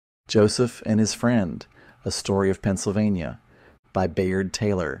Joseph and His Friend, A Story of Pennsylvania, by Bayard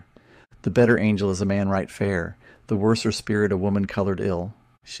Taylor. The better angel is a man right fair, the worser spirit a woman colored ill.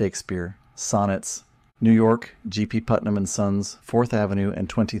 Shakespeare. Sonnets. New York, G.P. Putnam and Sons, 4th Avenue and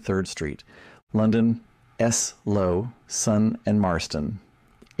 23rd Street. London, S. Lowe, Son and Marston.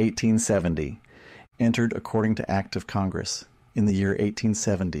 1870. Entered according to Act of Congress, in the year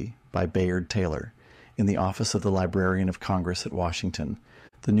 1870, by Bayard Taylor, in the office of the Librarian of Congress at Washington,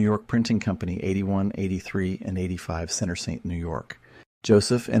 the New York Printing Company, 81, 83, and 85 Center St. New York.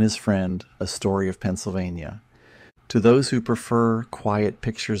 Joseph and His Friend, A Story of Pennsylvania. To those who prefer quiet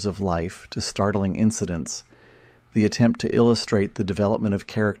pictures of life to startling incidents, the attempt to illustrate the development of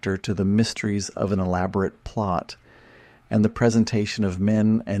character to the mysteries of an elaborate plot, and the presentation of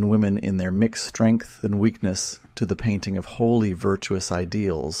men and women in their mixed strength and weakness to the painting of wholly virtuous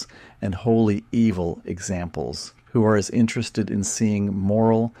ideals and wholly evil examples, who are as interested in seeing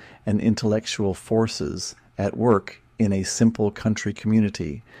moral and intellectual forces at work in a simple country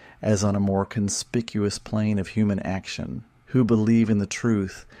community as on a more conspicuous plane of human action, who believe in the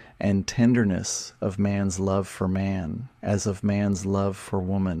truth and tenderness of man's love for man as of man's love for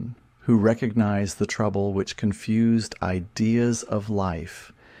woman, who recognize the trouble which confused ideas of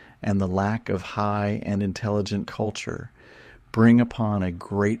life and the lack of high and intelligent culture bring upon a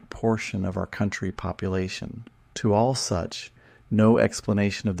great portion of our country population. To all such, no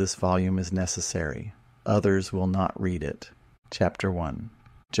explanation of this volume is necessary. Others will not read it. Chapter 1.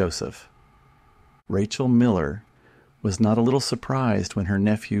 Joseph. Rachel Miller was not a little surprised when her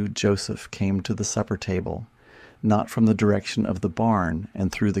nephew Joseph came to the supper table, not from the direction of the barn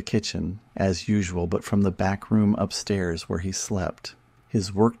and through the kitchen, as usual, but from the back room upstairs where he slept.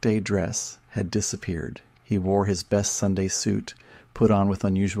 His workday dress had disappeared. He wore his best Sunday suit, put on with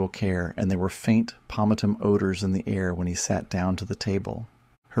unusual care, and there were faint pomatum odors in the air when he sat down to the table.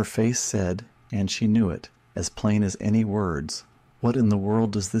 Her face said, and she knew it, as plain as any words, "What in the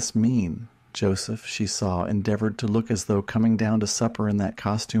world does this mean?" Joseph, she saw, endeavored to look as though coming down to supper in that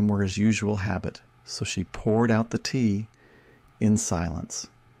costume were his usual habit, so she poured out the tea in silence.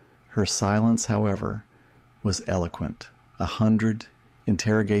 Her silence, however, was eloquent. 100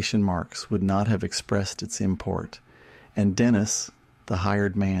 interrogation marks would not have expressed its import, and Dennis, the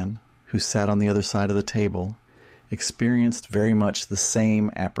hired man, who sat on the other side of the table, experienced very much the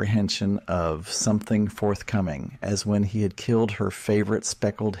same apprehension of something forthcoming as when he had killed her favorite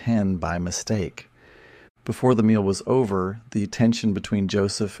speckled hen by mistake. Before the meal was over, the tension between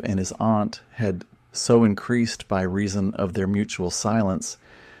Joseph and his aunt had so increased by reason of their mutual silence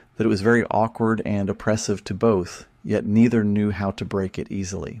that it was very awkward and oppressive to both, yet neither knew how to break it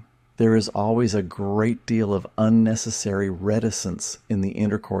easily. There is always a great deal of unnecessary reticence in the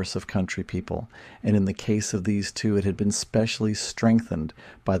intercourse of country people, and in the case of these two it had been specially strengthened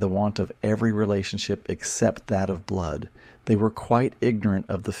by the want of every relationship except that of blood. They were quite ignorant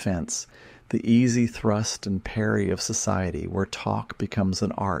of the fence, the easy thrust and parry of society, where talk becomes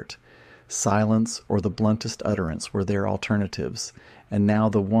an art. Silence or the bluntest utterance were their alternatives, and now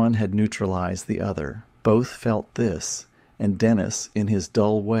the one had neutralized the other. Both felt this, and Dennis, in his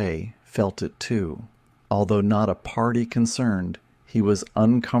dull way, felt it too. Although not a party concerned, he was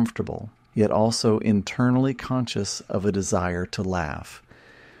uncomfortable, yet also internally conscious of a desire to laugh.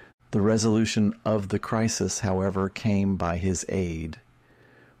 The resolution of the crisis, however, came by his aid.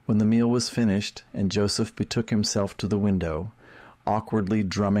 When the meal was finished, and Joseph betook himself to the window, awkwardly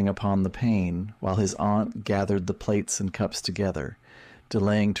drumming upon the pane, while his aunt gathered the plates and cups together,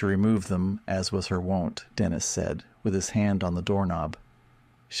 delaying to remove them, as was her wont, Dennis said, with his hand on the doorknob,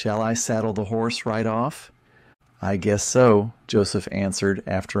 "Shall I saddle the horse right off?" "I guess so," Joseph answered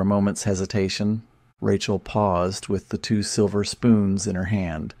after a moment's hesitation. Rachel paused with the 2 silver spoons in her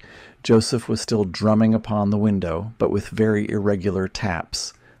hand. Joseph was still drumming upon the window, but with very irregular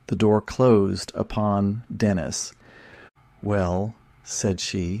taps. The door closed upon Dennis. "Well," said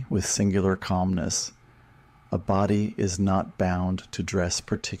she, with singular calmness, "a body is not bound to dress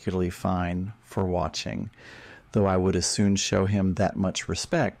particularly fine for watching, though I would as soon show him that much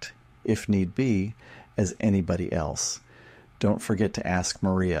respect, if need be, as anybody else. Don't forget to ask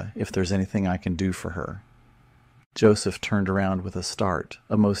Maria if there's anything I can do for her." Joseph turned around with a start,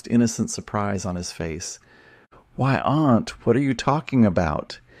 a most innocent surprise on his face. "Why, Aunt, what are you talking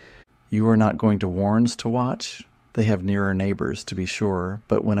about? You are not going to Warren's to watch? They have nearer neighbors, to be sure,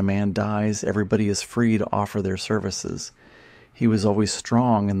 but when a man dies, everybody is free to offer their services. He was always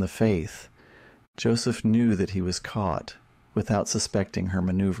strong in the faith." Joseph knew that he was caught, without suspecting her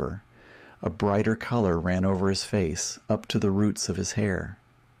maneuver. A brighter color ran over his face, up to the roots of his hair.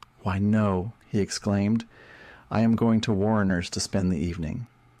 "Why, no," he exclaimed. "I am going to Warrener's to spend the evening."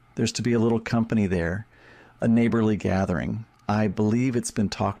 There's to be a little company there, a neighborly gathering. I believe it's been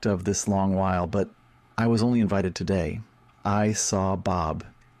talked of this long while, but I was only invited today. I saw Bob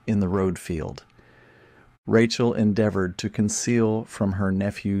in the road field." Rachel endeavored to conceal from her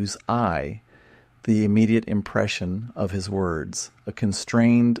nephew's eye the immediate impression of his words. A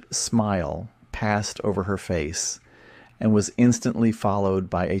constrained smile passed over her face and was instantly followed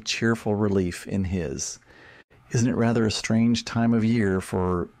by a cheerful relief in his. "Isn't it rather a strange time of year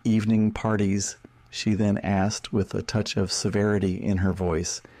for evening parties?" she then asked with a touch of severity in her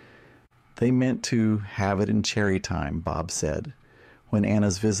voice. "They meant to have it in cherry time," Bob said, when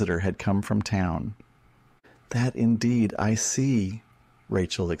Anna's visitor had come from town. "That indeed I see,"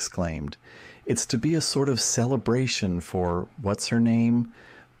 Rachel exclaimed. "It's to be a sort of celebration for, what's her name?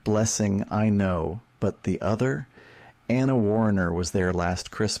 Blessing, I know, but the other? Anna Warriner was there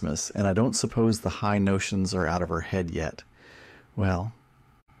last Christmas, and I don't suppose the high notions are out of her head yet. Well,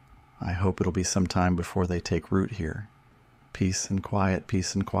 I hope it'll be some time before they take root here. Peace and quiet,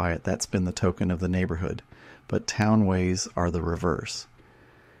 that's been the token of the neighborhood, but town ways are the reverse."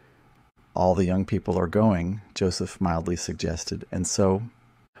 "All the young people are going," Joseph mildly suggested, "and so—"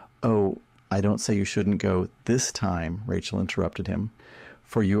 "Oh, I don't say you shouldn't go this time," Rachel interrupted him,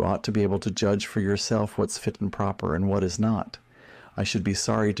 "for you ought to be able to judge for yourself what's fit and proper and what is not. I should be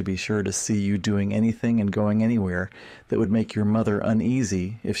sorry to be sure to see you doing anything and going anywhere that would make your mother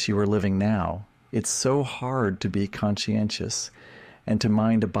uneasy if she were living now. It's so hard to be conscientious and to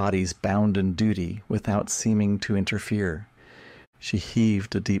mind a body's bounden duty without seeming to interfere." She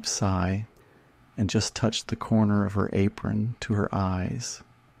heaved a deep sigh and just touched the corner of her apron to her eyes.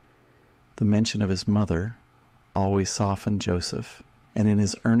 The mention of his mother always softened Joseph, and in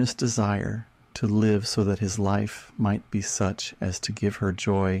his earnest desire to live so that his life might be such as to give her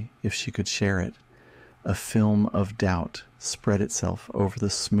joy if she could share it, a film of doubt spread itself over the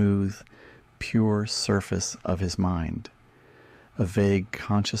smooth, pure surface of his mind. A vague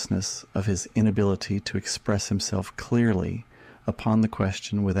consciousness of his inability to express himself clearly upon the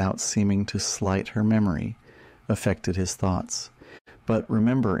question without seeming to slight her memory affected his thoughts. "But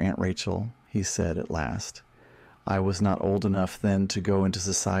remember, Aunt Rachel," he said at last, "I was not old enough then to go into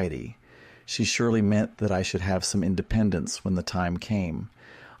society. She surely meant that I should have some independence when the time came.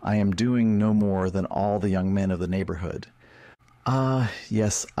 I am doing no more than all the young men of the neighborhood." "Ah,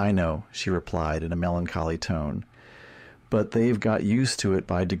 yes, I know," she replied in a melancholy tone. "But they've got used to it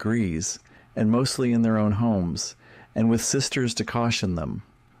by degrees, and mostly in their own homes, and with sisters to caution them,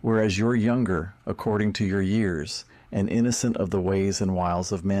 whereas you're younger, according to your years, and innocent of the ways and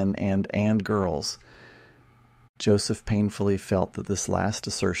wiles of men and girls." Joseph painfully felt that this last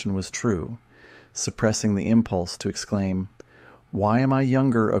assertion was true, suppressing the impulse to exclaim, "Why am I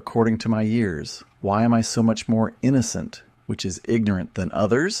younger according to my years? Why am I so much more innocent, which is ignorant, than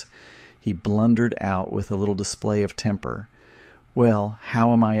others?" He blundered out with a little display of temper. "Well,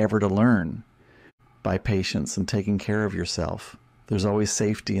 how am I ever to learn?" "By patience and taking care of yourself. There's always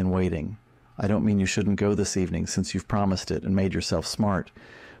safety in waiting. I don't mean you shouldn't go this evening since you've promised it and made yourself smart,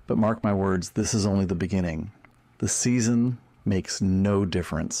 but mark my words, this is only the beginning. The season makes no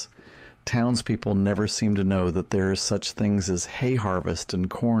difference. Townspeople never seem to know that there are such things as hay harvest and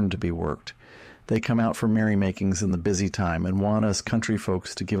corn to be worked. They come out for merrymakings in the busy time and want us country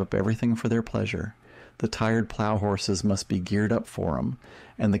folks to give up everything for their pleasure. The tired plow horses must be geared up for 'em,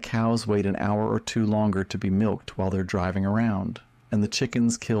 and the cows wait an hour or two longer to be milked while they're driving around, and the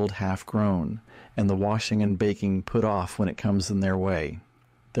chickens killed half-grown, and the washing and baking put off when it comes in their way.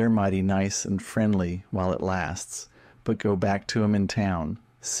 They're mighty nice and friendly while it lasts, but go back to 'em in town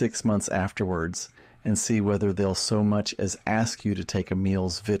 6 months afterwards and see whether they'll so much as ask you to take a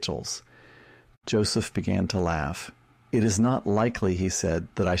meal's victuals." Joseph began to laugh. "It is not likely," he said,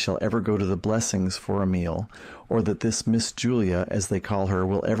 "that I shall ever go to the Blessings for a meal, or that this Miss Julia, as they call her,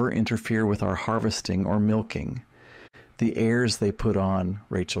 will ever interfere with our harvesting or milking. The airs they put on,"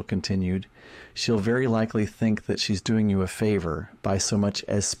 Rachel continued, "she'll very likely think that she's doing you a favor by so much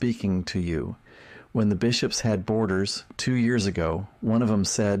as speaking to you. When the bishops had boarders 2 years ago, one of 'em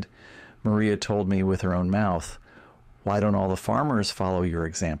said, Maria told me with her own mouth, 'Why don't all the farmers follow your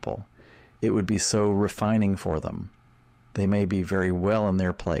example? It would be so refining for them.' They may be very well in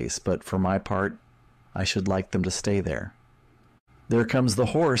their place, but for my part, I should like them to stay there." "There comes the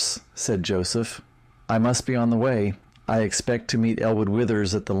horse," said Joseph. "I must be on the way. I expect to meet Elwood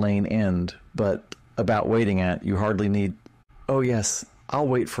Withers at the lane end, but about waiting at, you hardly need—" "Oh, yes, I'll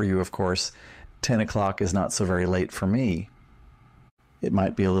wait for you, of course. 10 o'clock is not so very late for me." "It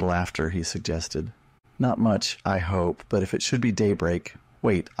might be a little after," he suggested. "Not much, I hope, but if it should be daybreak,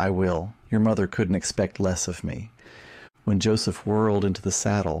 wait, I will. Your mother couldn't expect less of me." When Joseph whirled into the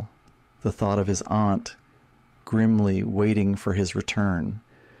saddle, the thought of his aunt, grimly waiting for his return,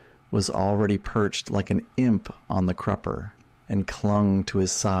 was already perched like an imp on the crupper and clung to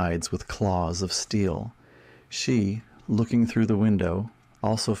his sides with claws of steel. She, looking through the window,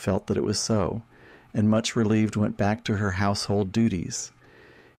 also felt that it was so, and much relieved went back to her household duties.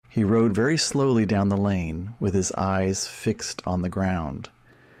 He rode very slowly down the lane, with his eyes fixed on the ground.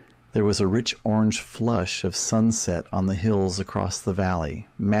 There was a rich orange flush of sunset on the hills across the valley.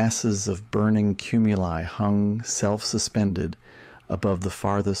 Masses of burning cumuli hung self-suspended above the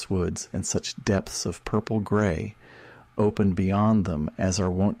farthest woods, and such depths of purple gray opened beyond them as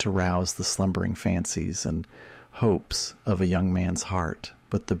are wont to rouse the slumbering fancies and hopes of a young man's heart.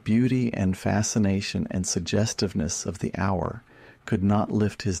 But the beauty and fascination and suggestiveness of the hour could not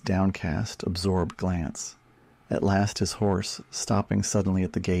lift his downcast, absorbed glance. At last his horse, stopping suddenly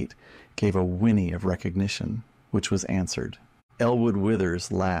at the gate, gave a whinny of recognition, which was answered. Elwood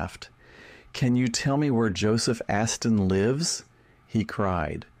Withers laughed. "Can you tell me where Joseph Asten lives?" he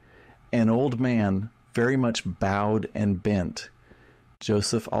cried. An old man, very much bowed and bent.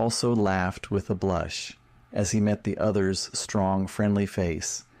 Joseph also laughed with a blush, as he met the other's strong, friendly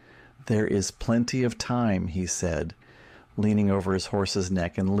face. "There is plenty of time," he said, leaning over his horse's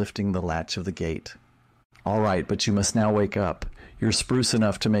neck and lifting the latch of the gate. "All right, but you must now wake up. You're spruce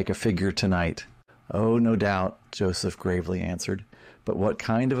enough to make a figure tonight." "Oh, no doubt," Joseph gravely answered. "But what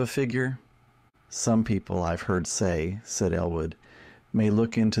kind of a figure?" "Some people, I've heard say," said Elwood, "may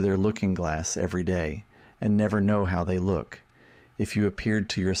look into their looking-glass every day, and never know how they look. If you appeared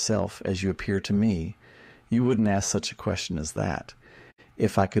to yourself as you appear to me, you wouldn't ask such a question as that.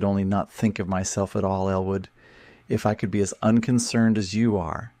 If I could only not think of myself at all, Elwood. If I could be as unconcerned as you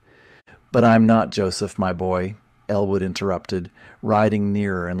are." "But I'm not, Joseph, my boy," Elwood interrupted, riding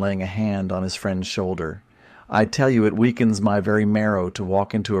nearer and laying a hand on his friend's shoulder. "I tell you it weakens my very marrow to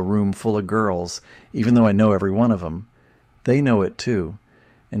walk into a room full of girls, even though I know every one of them. They know it too,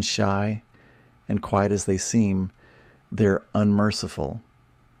 and shy and quiet as they seem, they're unmerciful.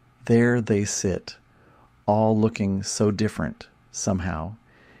 There they sit, all looking so different, somehow,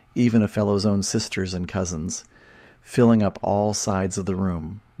 even a fellow's own sisters and cousins, filling up all sides of the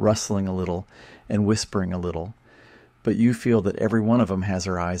room, rustling a little and whispering a little. But you feel that every one of them has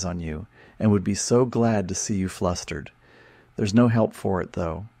her eyes on you, and would be so glad to see you flustered. There's no help for it,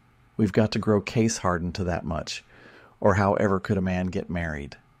 though. We've got to grow case-hardened to that much, or how ever could a man get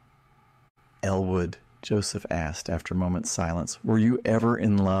married?" "Elwood," Joseph asked after a moment's silence, "were you ever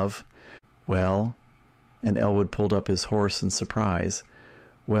in love?" "Well," and Elwood pulled up his horse in surprise,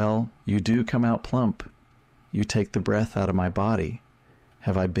 "well, you do come out plump. You take the breath out of my body.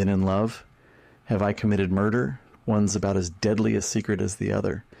 Have I been in love? Have I committed murder? One's about as deadly a secret as the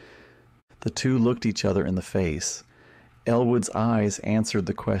other." The two looked each other in the face. Elwood's eyes answered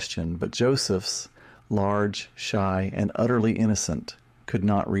the question, but Joseph's, large, shy, and utterly innocent, could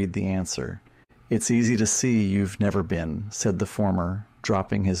not read the answer. "It's easy to see you've never been," said the former,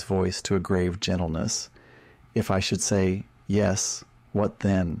 dropping his voice to a grave gentleness. "If I should say, yes, what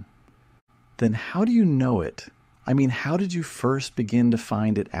then?" "Then how do you know it? I mean, how did you first begin to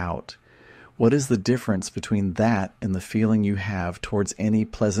find it out? What is the difference between that and the feeling you have towards any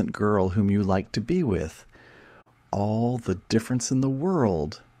pleasant girl whom you like to be with?" "All the difference in the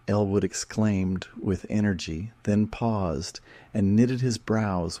world," Elwood exclaimed with energy, then paused, and knitted his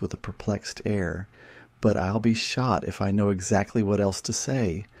brows with a perplexed air. "But I'll be shot if I know exactly what else to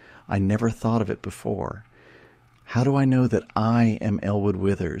say. I never thought of it before. How do I know that I am Elwood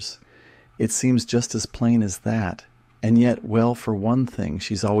Withers? It seems just as plain as that. And yet, well, for one thing,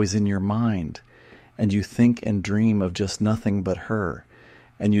 she's always in your mind, and you think and dream of just nothing but her,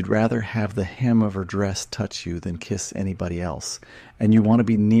 and you'd rather have the hem of her dress touch you than kiss anybody else, and you want to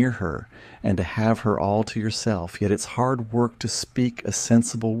be near her and to have her all to yourself, yet it's hard work to speak a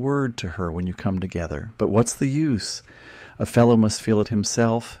sensible word to her when you come together. But what's the use? A fellow must feel it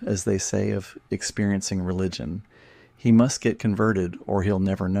himself, as they say of experiencing religion. He must get converted, or he'll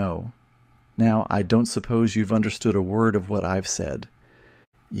never know. Now, I don't suppose you've understood a word of what I've said."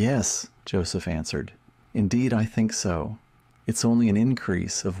 "Yes," Joseph answered. "Indeed, I think so. It's only an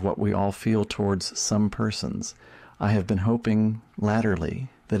increase of what we all feel towards some persons. I have been hoping, latterly,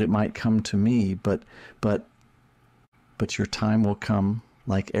 that it might come to me, but your time will come,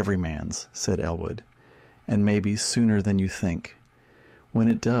 like every man's," said Elwood, "and maybe sooner than you think. When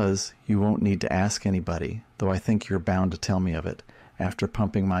it does, you won't need to ask anybody, though I think you're bound to tell me of it, after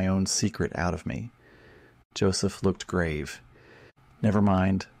pumping my own secret out of me." Joseph looked grave. "Never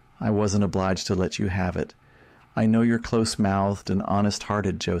mind. I wasn't obliged to let you have it. I know you're close-mouthed and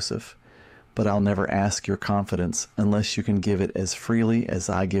honest-hearted, Joseph, but I'll never ask your confidence unless you can give it as freely as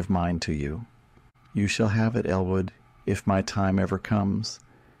I give mine to you. You shall have it, Elwood, if my time ever comes,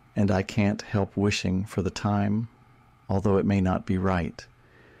 and I can't help wishing for the time, although it may not be right.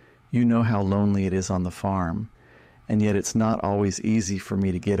 You know how lonely it is on the farm, and yet it's not always easy for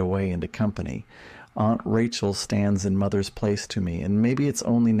me to get away into company. Aunt Rachel stands in Mother's place to me, and maybe it's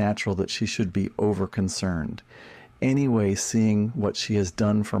only natural that she should be over-concerned. Anyway, seeing what she has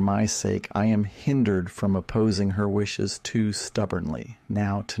done for my sake, I am hindered from opposing her wishes too stubbornly.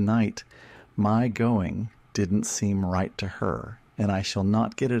 Now, tonight, my going didn't seem right to her, and I shall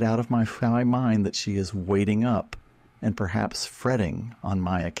not get it out of my mind that she is waiting up, and perhaps fretting on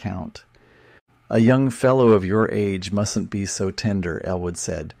my account. A young fellow of your age mustn't be so tender, Elwood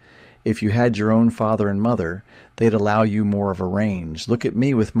said. If you had your own father and mother, they'd allow you more of a range. Look at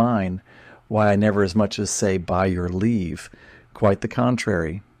me with mine. Why, I never as much as say, by your leave. Quite the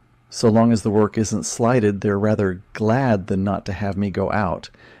contrary. So long as the work isn't slighted, they're rather glad than not to have me go out,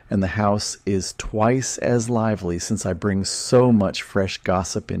 and the house is twice as lively since I bring so much fresh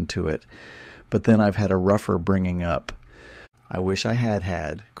gossip into it. But then I've had a rougher bringing up. I wish I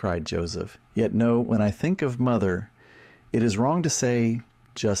had, cried Joseph. Yet no, when I think of Mother, it is wrong to say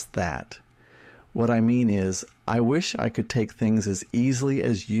just that. What I mean is, I wish I could take things as easily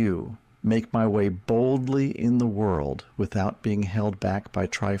as you, make my way boldly in the world without being held back by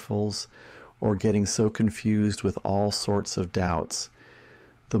trifles or getting so confused with all sorts of doubts.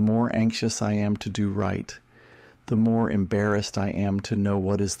 The more anxious I am to do right, the more embarrassed I am to know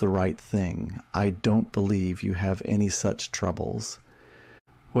what is the right thing. I don't believe you have any such troubles.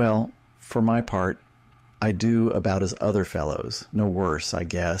 Well, for my part, I do about as other fellows, no worse, I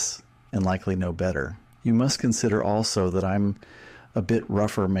guess, and likely no better. You must consider also that I'm a bit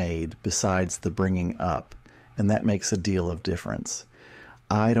rougher made besides the bringing up, and that makes a deal of difference.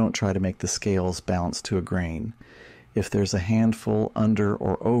 I don't try to make the scales bounce to a grain. If there's a handful under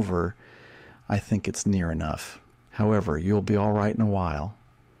or over, I think it's near enough. However, you'll be all right in a while.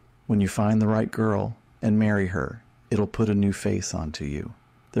 When you find the right girl and marry her, it'll put a new face onto you.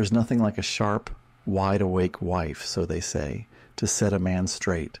 There's nothing like a sharp, wide-awake wife, so they say, to set a man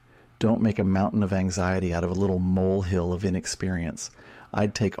straight. Don't make a mountain of anxiety out of a little molehill of inexperience.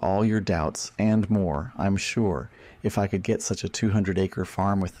 I'd take all your doubts, and more, I'm sure, if I could get such a 200-acre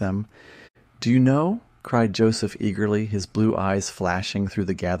farm with them. Do you know, cried Joseph eagerly, his blue eyes flashing through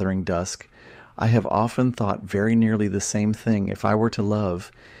the gathering dusk, I have often thought very nearly the same thing. If I were to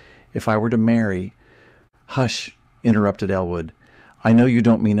love, if I were to marry— Hush, interrupted Elwood. I know you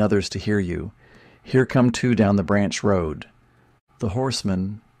don't mean others to hear you. Here come two down the branch road. The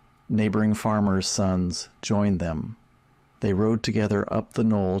horsemen, neighboring farmers' sons, joined them. They rode together up the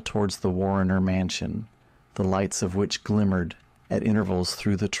knoll towards the Warrener mansion, the lights of which glimmered at intervals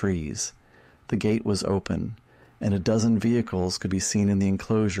through the trees. The gate was open, and a dozen vehicles could be seen in the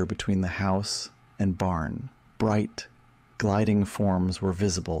enclosure between the house and barn. Bright, gliding forms were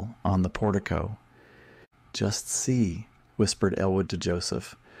visible on the portico. Just see, whispered Elwood to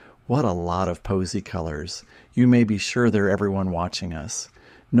Joseph. What a lot of posy colors. You may be sure they're everyone watching us.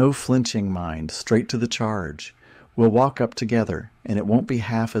 No flinching, mind, straight to the charge. We'll walk up together, and it won't be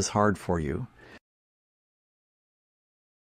half as hard for you.